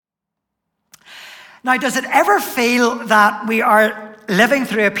Now, does it ever feel that we are living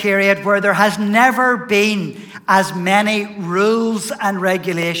through a period where there has never been as many rules and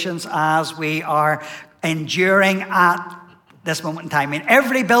regulations as we are enduring at this moment in time? In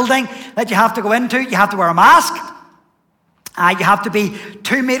every building that you have to go into, you have to wear a mask. You have to be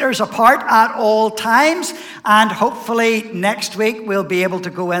 2 meters apart at all times. And hopefully next week we'll be able to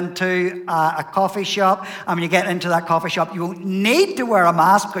go into a coffee shop. And when you get into that coffee shop, you won't need to wear a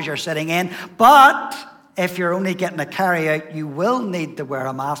mask because you're sitting in. But if you're only getting a carry-out, you will need to wear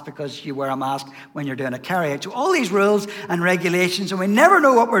a mask because you wear a mask when you're doing a carry-out. So all these rules and regulations, and we never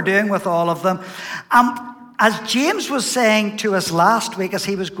know what we're doing with all of them. As James was saying to us last week as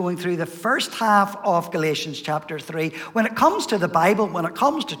he was going through the first half of Galatians chapter 3, when it comes to the Bible, when it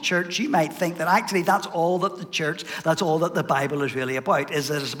comes to church, you might think that actually that's all that the Bible is really about.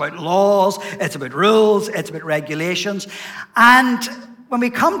 It's about laws, it's about rules, it's about regulations. And when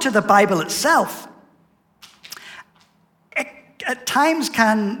we come to the Bible itself, it at times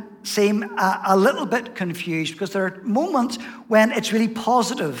can seem a little bit confused because there are moments when it's really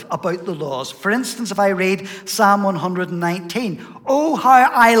positive about the laws. For instance, if I read Psalm 119, "Oh, how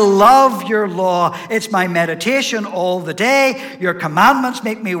I love your law. It's my meditation all the day. Your commandments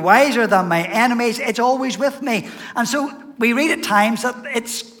make me wiser than my enemies. It's always with me." And so we read at times that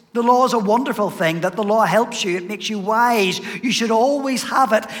the law is a wonderful thing, that the law helps you. It makes you wise. You should always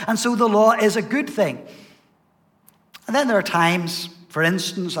have it. And so the law is a good thing. And then there are times, for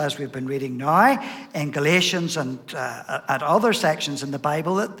instance, as we've been reading now in Galatians and at other sections in the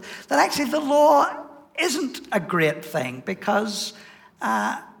Bible, that actually the law isn't a great thing because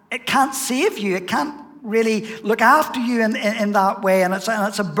it can't save you. It can't really look after you in that way. And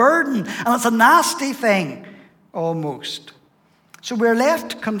it's a burden, and it's a nasty thing almost. So we're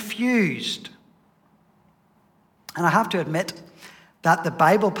left confused. And I have to admit that the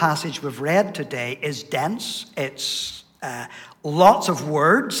Bible passage we've read today is dense. It's lots of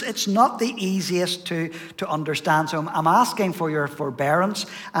words. It's not the easiest to understand. So I'm asking for your forbearance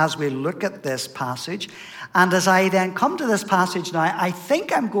as we look at this passage. And as I then come to this passage now, I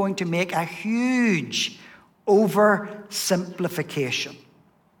think I'm going to make a huge oversimplification.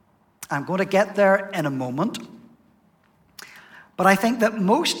 I'm going to get there in a moment. But I think that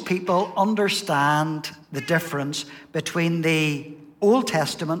most people understand the difference between the Old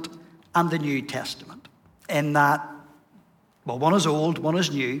Testament and the New Testament, in that, well, one is old, one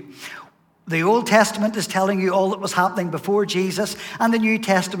is new. The Old Testament is telling you all that was happening before Jesus, and the New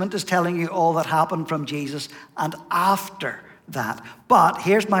Testament is telling you all that happened from Jesus and after that. But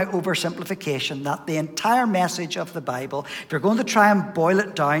here's my oversimplification, that the entire message of the Bible, if you're going to try and boil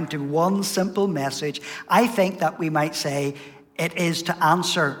it down to one simple message, I think that we might say it is to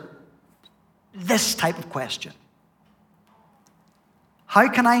answer this type of question. How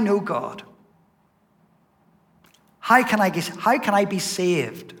can I know God? How can I be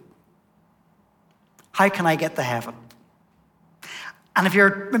saved? How can I get to heaven? And if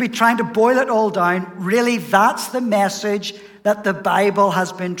you're maybe trying to boil it all down, really that's the message that the Bible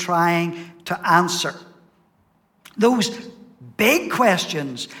has been trying to answer. Those big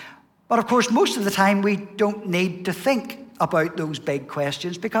questions. But of course, most of the time we don't need to think about those big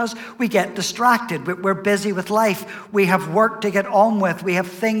questions because we get distracted. We're busy with life. We have work to get on with. We have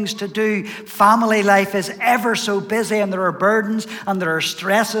things to do. Family life is ever so busy, and there are burdens and there are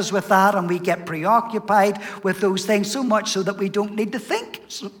stresses with that, and we get preoccupied with those things so much so that we don't need to think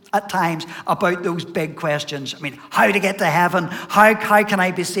at times about those big questions. I mean, how to get to heaven? How can I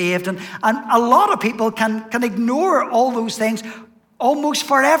be saved? And a lot of people can ignore all those things almost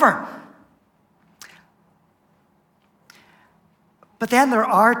forever. But then there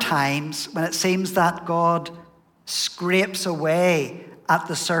are times when it seems that God scrapes away at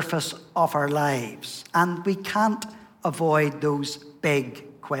the surface of our lives, and we can't avoid those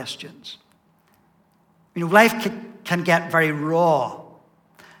big questions. You know, life can get very raw.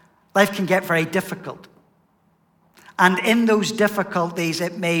 Life can get very difficult. And in those difficulties,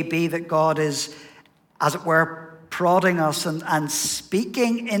 it may be that God is, as it were, prodding us and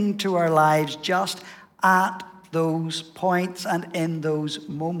speaking into our lives just at those points and in those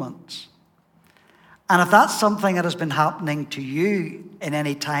moments. And if that's something that has been happening to you in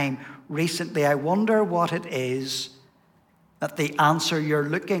any time recently, I wonder what it is that the answer you're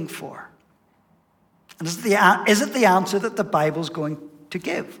looking for. And is it the answer that the Bible's going to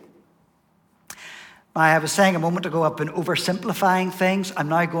give? Now, I was saying a moment ago, I've been oversimplifying things. I'm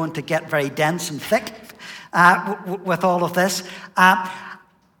now going to get very dense and thick with all of this.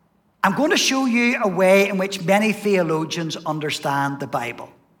 I'm going to show you a way in which many theologians understand the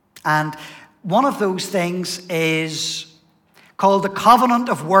Bible. And one of those things is called the covenant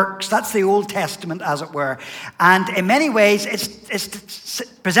of works. That's the Old Testament, as it were. And in many ways, it's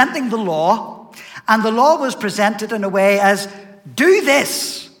presenting the law. And the law was presented in a way as, do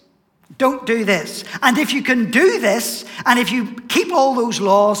this, don't do this. And if you can do this, and if you keep all those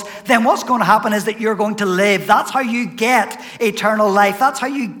laws, then what's going to happen is that you're going to live. That's how you get eternal life. That's how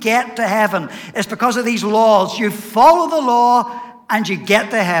you get to heaven. It's because of these laws. You follow the law and you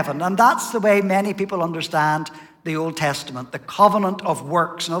get to heaven. And that's the way many people understand the Old Testament, the covenant of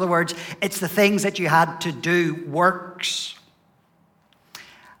works. In other words, it's the things that you had to do, works.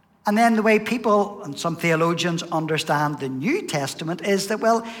 And then the way people, and some theologians, understand the New Testament is that,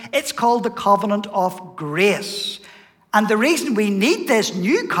 well, it's called the covenant of grace. And the reason we need this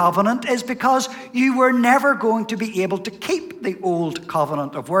new covenant is because you were never going to be able to keep the old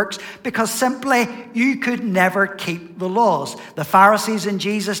covenant of works, because simply you could never keep the laws. The Pharisees in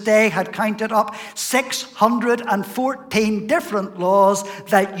Jesus' day had counted up 614 different laws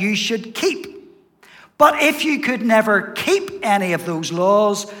that you should keep. But if you could never keep any of those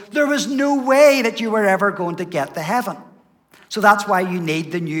laws, there was no way that you were ever going to get to heaven. So that's why you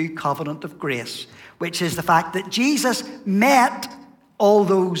need the new covenant of grace, which is the fact that Jesus met all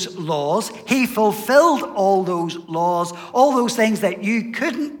those laws. He fulfilled all those laws, all those things that you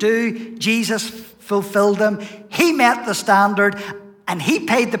couldn't do. Jesus fulfilled them. He met the standard, and he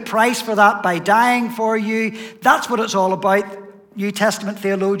paid the price for that by dying for you. That's what it's all about, New Testament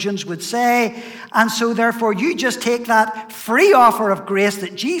theologians would say. And so therefore you just take that free offer of grace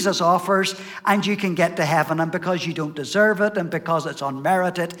that Jesus offers and you can get to heaven. And because you don't deserve it and because it's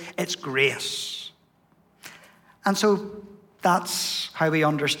unmerited, it's grace. And so that's how we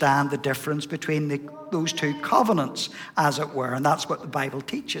understand the difference between those two covenants, as it were. And that's what the Bible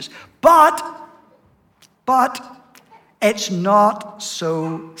teaches. But it's not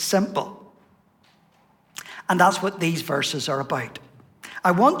so simple. And that's what these verses are about. I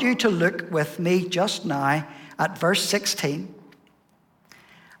want you to look with me just now at verse 16.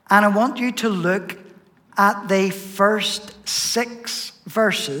 And I want you to look at the first 6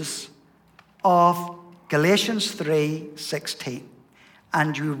 verses of Galatians 3:16.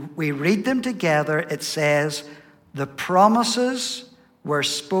 And we read them together. It says, the promises were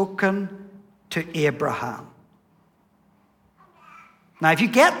spoken to Abraham. Now, if you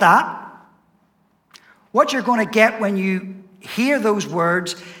get that, what you're going to get when you hear those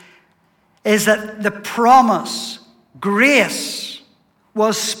words is that the promise, grace,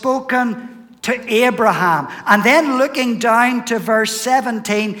 was spoken to Abraham. And then looking down to verse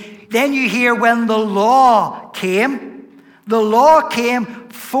 17, then you hear when the law came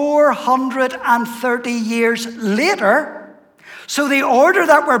 430 years later. So the order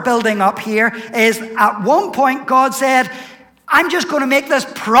that we're building up here is, at one point God said, I'm just going to make this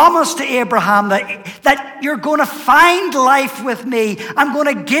promise to Abraham that you're going to find life with me. I'm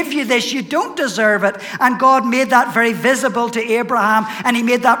going to give you this. You don't deserve it. And God made that very visible to Abraham, and he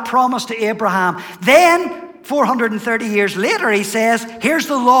made that promise to Abraham. Then, 430 years later, he says, here's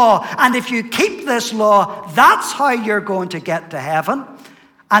the law. And if you keep this law, that's how you're going to get to heaven.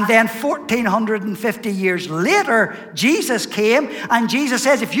 And then 1,450 years later, Jesus came, and Jesus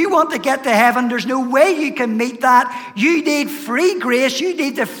says, if you want to get to heaven, there's no way you can meet that. You need free grace. You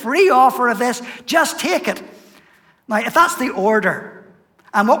need the free offer of this. Just take it. Now, if that's the order,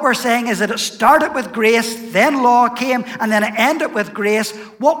 and what we're saying is that it started with grace, then law came, and then it ended with grace,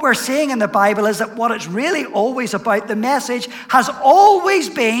 what we're saying in the Bible is that what it's really always about, the message has always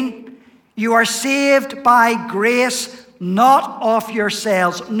been, you are saved by grace, not of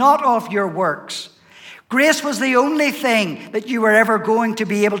yourselves, not of your works. Grace was the only thing that you were ever going to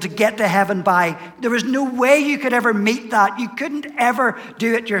be able to get to heaven by. There was no way you could ever meet that. You couldn't ever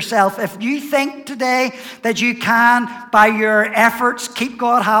do it yourself. If you think today that you can, by your efforts, keep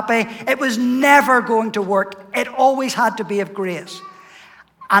God happy, it was never going to work. It always had to be of grace.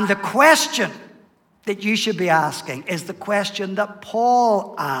 And the question that you should be asking is the question that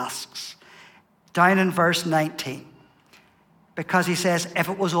Paul asks down in verse 19. Because he says, if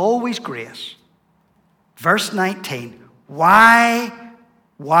it was always grace, verse 19, why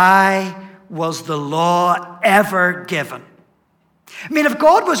was the law ever given? I mean, if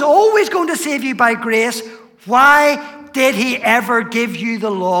God was always going to save you by grace, why did he ever give you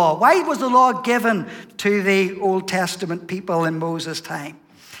the law? Why was the law given to the Old Testament people in Moses' time?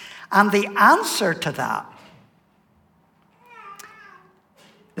 And the answer to that,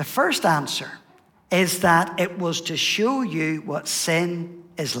 the first answer, is that it was to show you what sin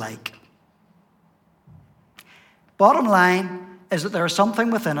is like. Bottom line is that there is something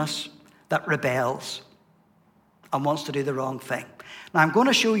within us that rebels and wants to do the wrong thing. Now, I'm going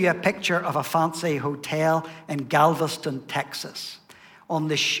to show you a picture of a fancy hotel in Galveston, Texas, on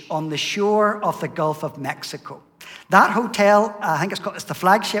the shore of the Gulf of Mexico. That hotel, I think it's the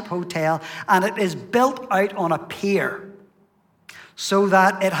Flagship Hotel, and it is built out on a pier so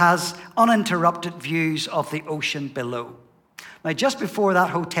that it has uninterrupted views of the ocean below. Now, just before that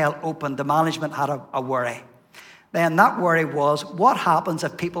hotel opened, the management had a worry. Then that worry was, what happens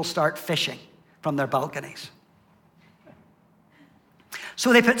if people start fishing from their balconies?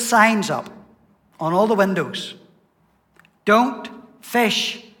 So they put signs up on all the windows. Don't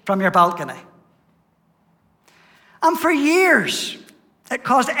fish from your balcony. And for years, it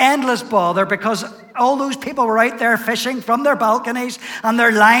caused endless bother because all those people were out there fishing from their balconies and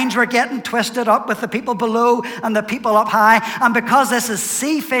their lines were getting twisted up with the people below and the people up high. And because this is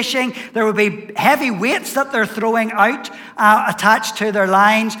sea fishing, there would be heavy weights that they're throwing out attached to their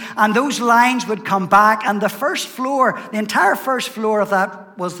lines. And those lines would come back. And the entire first floor of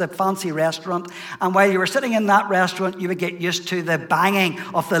that was the fancy restaurant. And while you were sitting in that restaurant, you would get used to the banging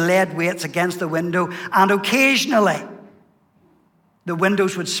of the lead weights against the window. And occasionally, the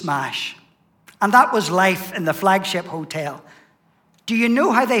windows would smash. And that was life in the Flagship Hotel. Do you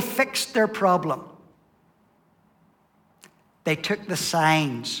know how they fixed their problem? They took the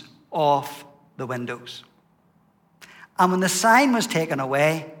signs off the windows. And when the sign was taken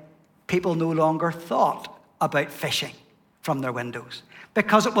away, people no longer thought about fishing from their windows,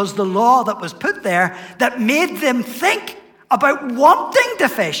 because it was the law that was put there that made them think about wanting to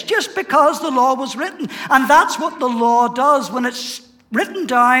fish just because the law was written. And that's what the law does. When it's written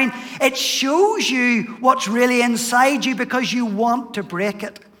down, it shows you what's really inside you because you want to break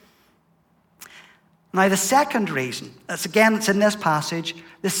it. Now, the second reason, it's in this passage,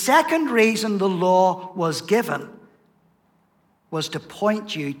 the second reason the law was given was to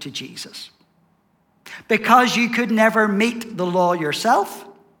point you to Jesus. Because you could never meet the law yourself,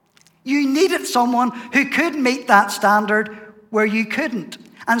 you needed someone who could meet that standard where you couldn't.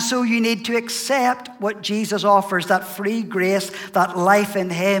 And so you need to accept what Jesus offers, that free grace, that life in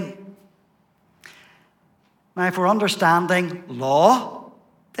him. Now, if we're understanding, law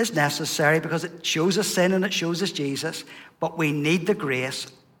is necessary because it shows us sin and it shows us Jesus, but we need the grace.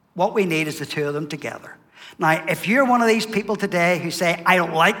 What we need is the two of them together. Now, if you're one of these people today who say, I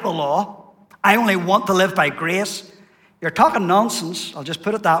don't like the law, I only want to live by grace, you're talking nonsense, I'll just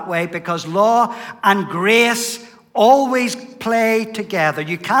put it that way, because law and grace always play together.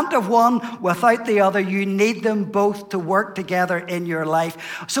 You can't have one without the other. You need them both to work together in your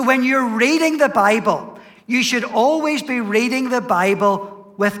life. So when you're reading the Bible, you should always be reading the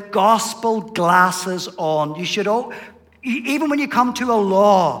Bible with gospel glasses on. You should, even when you come to a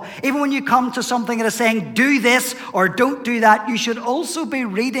law, even when you come to something that is saying do this or don't do that, you should also be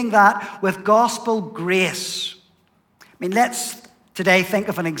reading that with gospel grace. I mean, let's today think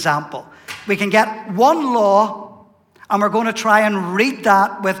of an example. We can get one law, and we're going to try and read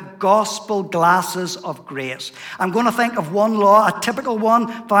that with gospel glasses of grace. I'm going to think of one law, a typical one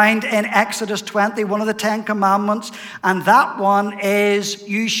found in Exodus 20, one of the 10 commandments. And that one is,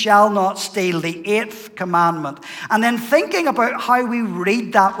 you shall not steal, the 8th commandment. And then thinking about how we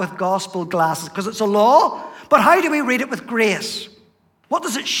read that with gospel glasses, because it's a law, but how do we read it with grace? What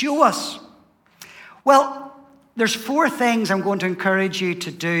does it show us? Well, there's 4 things I'm going to encourage you to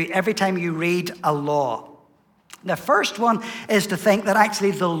do every time you read a law. The first one is to think that actually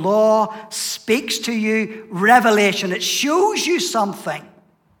the law speaks to you revelation. It shows you something.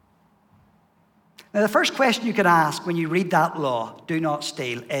 Now, the first question you can ask when you read that law, do not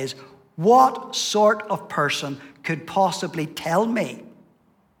steal, is what sort of person could possibly tell me,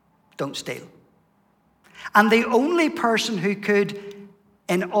 don't steal? And the only person who could,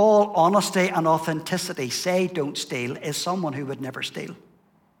 in all honesty and authenticity, say don't steal is someone who would never steal.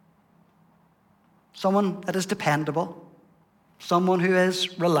 Someone that is dependable, someone who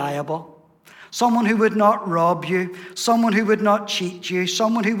is reliable, someone who would not rob you, someone who would not cheat you,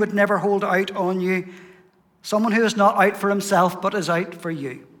 someone who would never hold out on you, someone who is not out for himself but is out for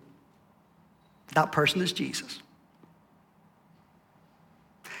you. That person is Jesus.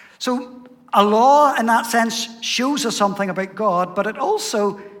 So a law in that sense shows us something about God, but it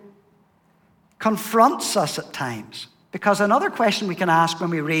also confronts us at times. Because another question we can ask when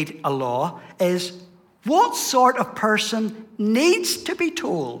we read a law is, what sort of person needs to be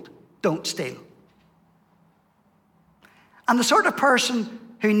told, don't steal? And the sort of person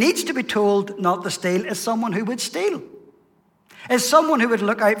who needs to be told not to steal is someone who would steal. Is someone who would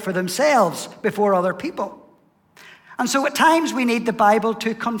look out for themselves before other people. And so at times we need the Bible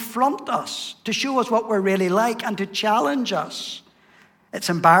to confront us, to show us what we're really like, and to challenge us It's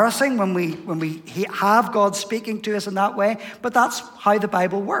embarrassing when we have God speaking to us in that way, but that's how the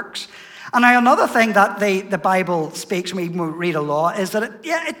Bible works. And now another thing that the Bible speaks when we read a law is that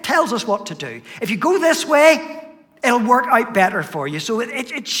it tells us what to do. If you go this way, it'll work out better for you. So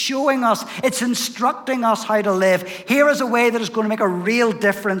it's showing us, it's instructing us how to live. Here is a way that is going to make a real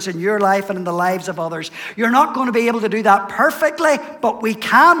difference in your life and in the lives of others. You're not going to be able to do that perfectly, but we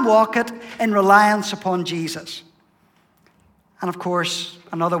can walk it in reliance upon Jesus. And of course,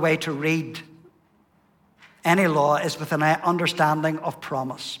 another way to read any law is with an understanding of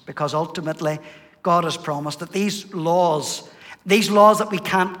promise, because ultimately God has promised that these laws that we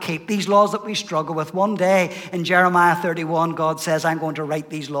can't keep, these laws that we struggle with, one day in Jeremiah 31, God says, I'm going to write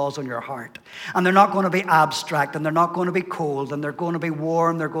these laws on your heart. And they're not going to be abstract, and they're not going to be cold, and they're going to be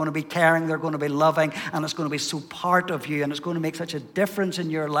warm, they're going to be caring, they're going to be loving, and it's going to be so part of you, and it's going to make such a difference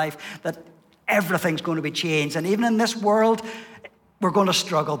in your life that everything's going to be changed. And even in this world, we're going to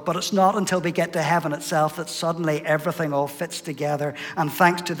struggle, but it's not until we get to heaven itself that suddenly everything all fits together. And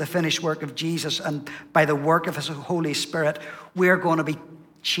thanks to the finished work of Jesus and by the work of His Holy Spirit, we're going to be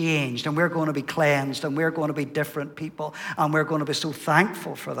changed, and we're going to be cleansed, and we're going to be different people, and we're going to be so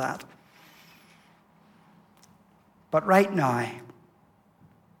thankful for that. But right now,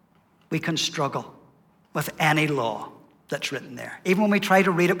 we can struggle with any law that's written there, even when we try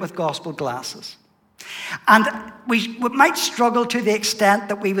to read it with gospel glasses. And we might struggle to the extent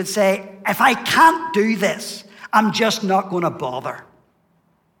that we would say, if I can't do this, I'm just not going to bother.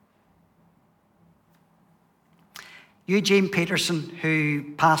 Eugene Peterson,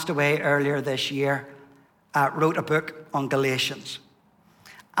 who passed away earlier this year, wrote a book on Galatians.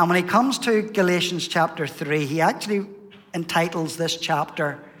 And when he comes to Galatians chapter 3, he actually entitles this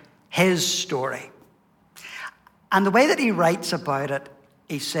chapter, His Story. And the way that he writes about it,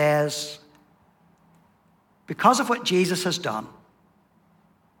 he says, because of what Jesus has done,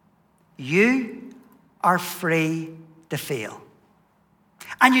 you are free to fail.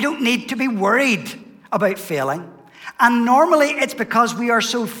 And you don't need to be worried about failing. And normally it's because we are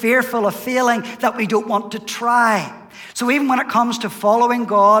so fearful of failing that we don't want to try. So even when it comes to following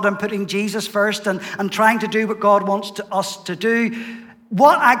God and putting Jesus first and trying to do what God wants us to do,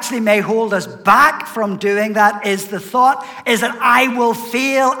 what actually may hold us back from doing that is the thought is that I will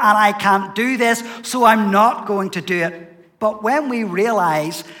fail and I can't do this, so I'm not going to do it. But when we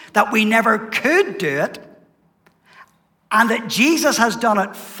realize that we never could do it and that Jesus has done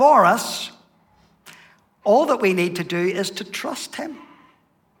it for us, all that we need to do is to trust Him.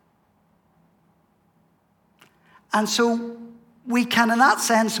 And so we can, in that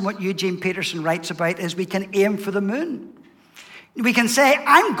sense, and what Eugene Peterson writes about is we can aim for the moon. We can say,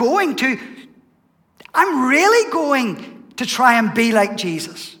 I'm really going to try and be like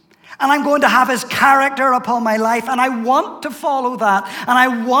Jesus. And I'm going to have His character upon my life. And I want to follow that. And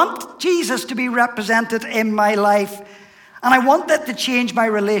I want Jesus to be represented in my life. And I want that to change my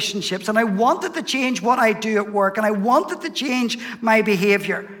relationships. And I want it to change what I do at work. And I want it to change my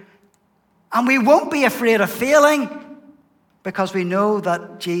behavior. And we won't be afraid of failing because we know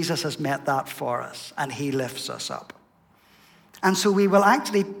that Jesus has met that for us. And He lifts us up. And so we will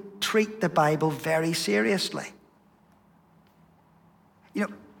actually treat the Bible very seriously. You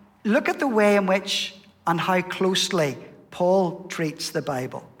know, look at the way in which and how closely Paul treats the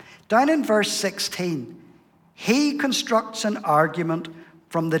Bible. Down in verse 16, he constructs an argument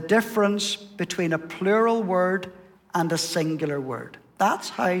from the difference between a plural word and a singular word. That's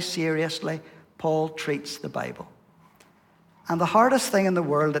how seriously Paul treats the Bible. And the hardest thing in the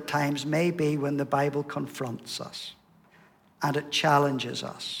world at times may be when the Bible confronts us. And it challenges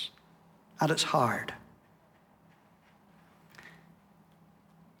us. And it's hard.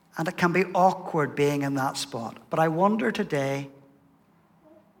 And it can be awkward being in that spot. But I wonder today,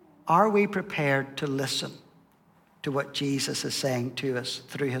 are we prepared to listen to what Jesus is saying to us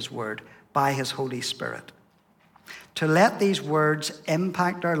through His Word, by His Holy Spirit? To let these words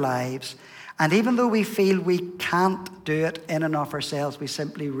impact our lives. And even though we feel we can't do it in and of ourselves, we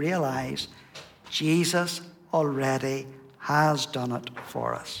simply realize Jesus already has done it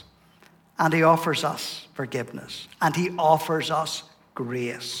for us. And He offers us forgiveness. And He offers us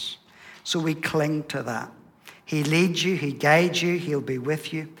grace. So we cling to that. He leads you, He guides you, He'll be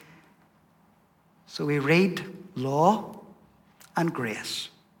with you. So we read law and grace.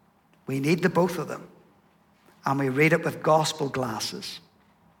 We need the both of them. And we read it with gospel glasses.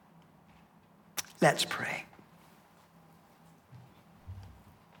 Let's pray.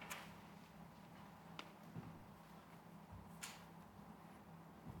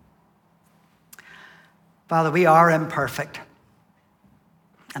 Father, we are imperfect.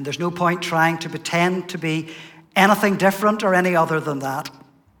 And there's no point trying to pretend to be anything different or any other than that.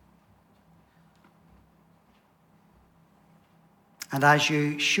 And as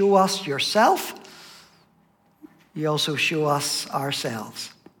you show us yourself, you also show us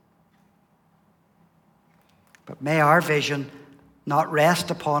ourselves. But may our vision not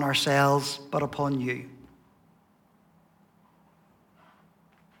rest upon ourselves, but upon you.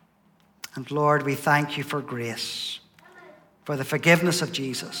 And Lord, we thank you for grace, for the forgiveness of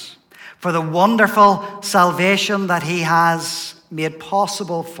Jesus, for the wonderful salvation that he has made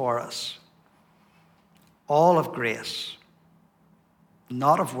possible for us. All of grace,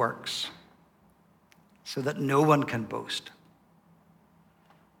 not of works, so that no one can boast.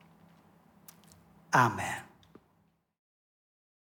 Amen.